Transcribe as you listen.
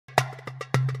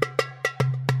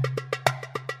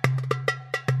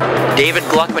David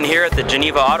Gluckman here at the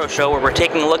Geneva Auto Show, where we're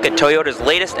taking a look at Toyota's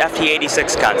latest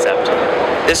FT-86 concept.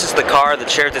 This is the car that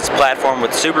shares its platform with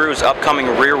Subaru's upcoming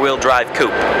rear-wheel drive coupe.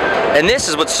 And this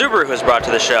is what Subaru has brought to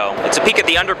the show. It's a peek at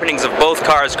the underpinnings of both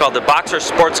cars, called the Boxer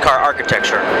sports car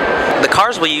architecture. The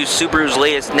cars will use Subaru's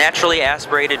latest naturally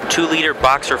aspirated 2-liter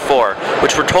Boxer 4,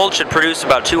 which we're told should produce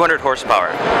about 200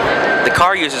 horsepower. The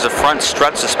car uses a front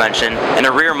strut suspension and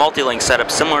a rear multi-link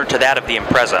setup similar to that of the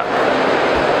Impreza.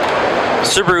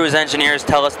 Subaru's engineers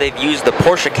tell us they've used the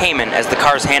Porsche Cayman as the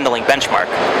car's handling benchmark.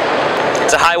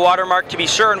 It's a high watermark to be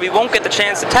sure, and we won't get the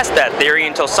chance to test that theory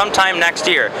until sometime next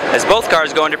year, as both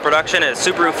cars go into production at a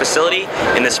Subaru facility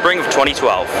in the spring of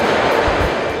 2012.